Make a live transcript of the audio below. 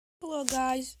Hello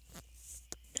guys.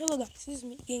 Hello guys, this is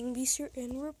me, Gang Beast here,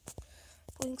 and we're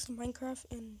playing some Minecraft,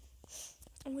 and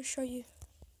I'm gonna show you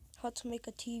how to make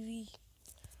a TV.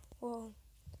 Well,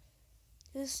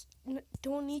 this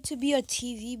don't need to be a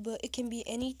TV, but it can be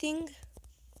anything.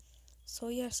 So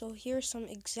yeah, so here's some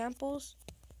examples.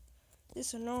 This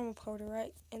is a normal portal,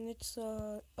 right? And it's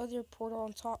other portal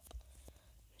on top.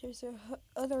 There's a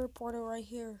other portal right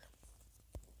here.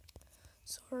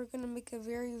 So we're gonna make a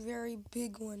very, very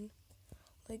big one,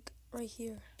 like right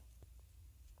here.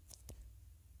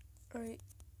 Alright.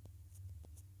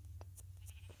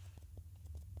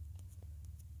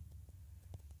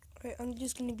 Alright, I'm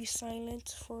just gonna be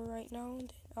silent for right now, and then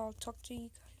I'll talk to you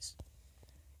guys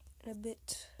in a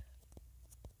bit.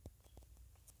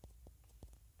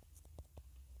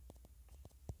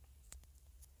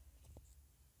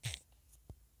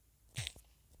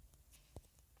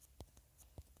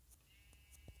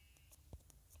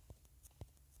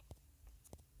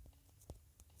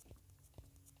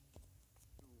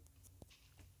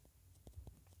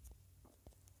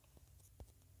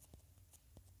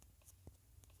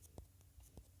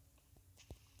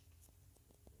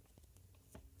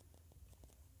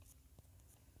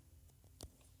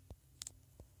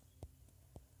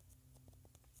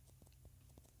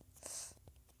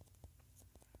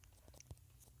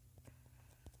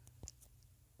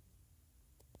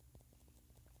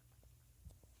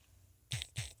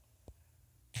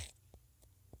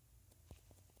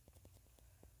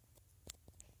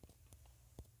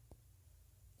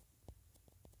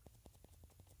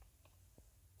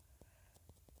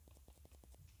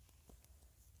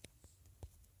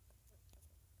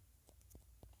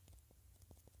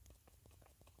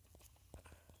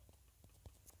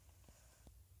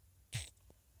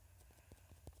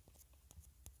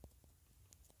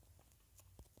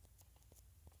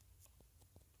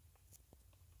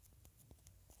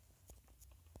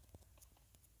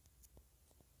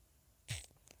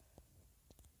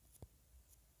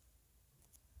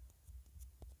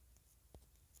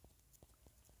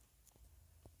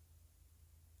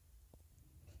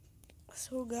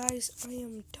 So guys, I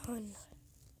am done.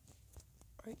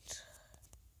 Right.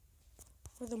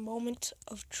 For the moment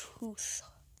of truth.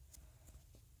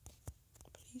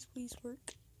 Please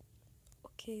work.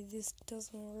 Okay, this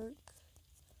doesn't work.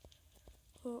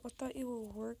 Well, I thought it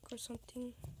would work or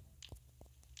something,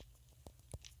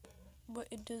 but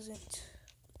it doesn't.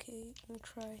 Okay, let me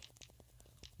try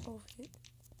over it.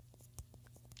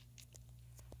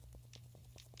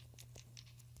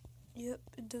 Yep,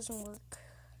 it doesn't work.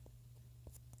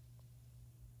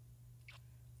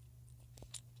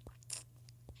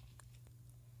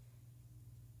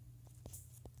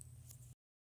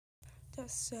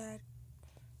 That's sad.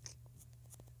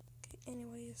 Okay,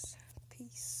 anyways,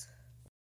 peace.